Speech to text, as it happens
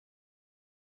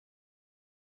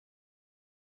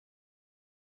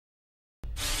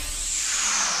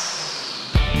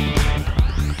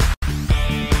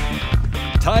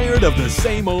Tired of the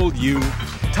same old you?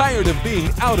 Tired of being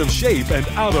out of shape and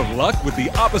out of luck with the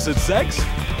opposite sex?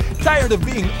 Tired of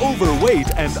being overweight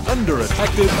and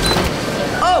underprotected?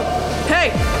 Oh, hey!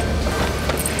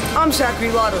 I'm Zachary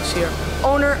Lados here,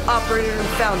 owner, operator, and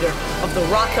founder of the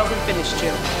Rock Health and Fitness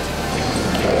Gym.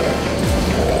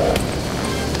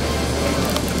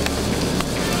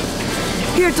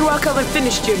 Here at the Rock Health and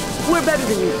Fitness Gym, we're better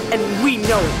than you, and we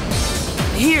know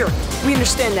it. Here, we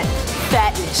understand that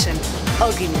fatness and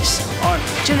ugliness are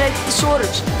genetic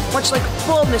disorders, much like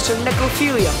baldness or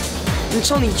necrophilia. And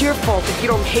it's only your fault if you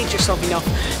don't hate yourself enough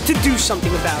to do something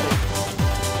about it.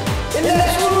 And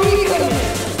that's where we come in.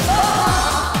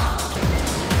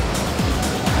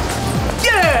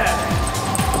 Yeah!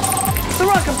 The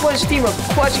Rock employs a team of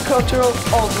quasi-cultural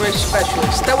alt-race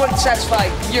specialists that want to satisfy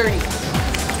your needs.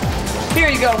 Here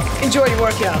you go. Enjoy your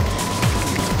workout.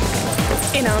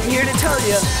 And I'm here to tell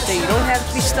you that you don't have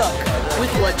to be stuck with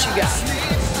what you got.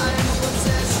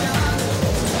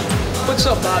 What's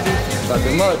up, Bobby?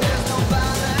 Nothing much.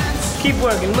 Keep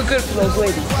working. Look good for those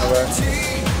ladies. All right.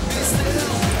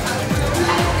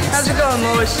 How's it going,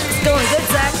 Lois? Doing good,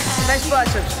 Zach. Nice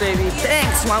biceps, baby.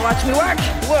 Thanks. Wanna watch me work?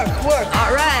 Work.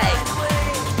 All right.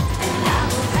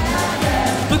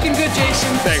 Looking good,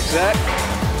 Jason. Thanks, Zach.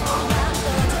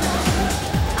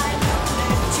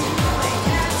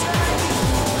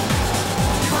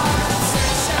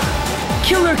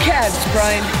 Killer calves,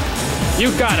 Brian.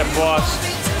 You got it, boss.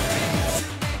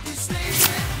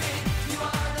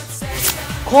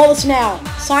 Call us now,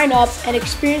 sign up, and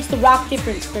experience the Rock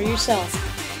difference for yourself.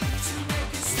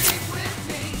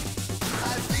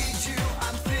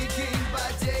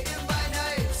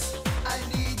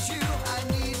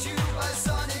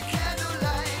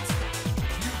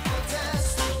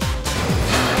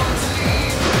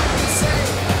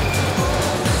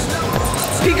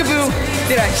 Peekaboo,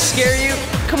 did I scare you?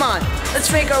 Come on, let's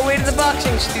make our way to the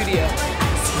boxing studio.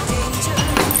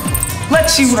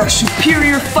 Let's see what our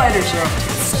superior fighters are up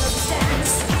to.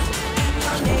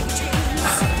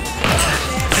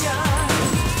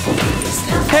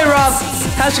 Hey Rob,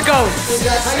 how's it going? Hey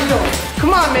guys, how you doing?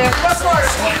 Come on man, work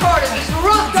harder. This is the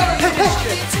Rock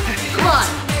Competition. Come on.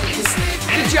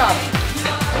 Good job.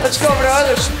 Let's go over to our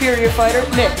other superior fighter,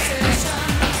 Nick.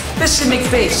 This is Nick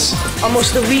Bass, our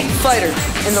most elite fighter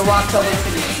in the Rock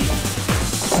Competition.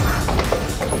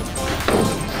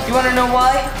 You wanna know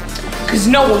why? Because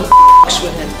no one f***s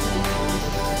with him.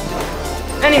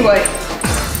 Anyway,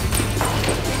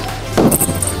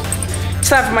 it's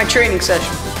time for my training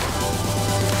session.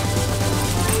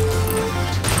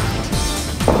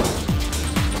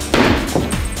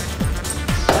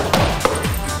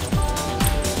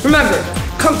 Remember,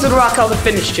 come to the Rock Health and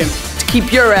Fitness Gym to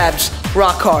keep your abs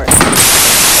rock hard.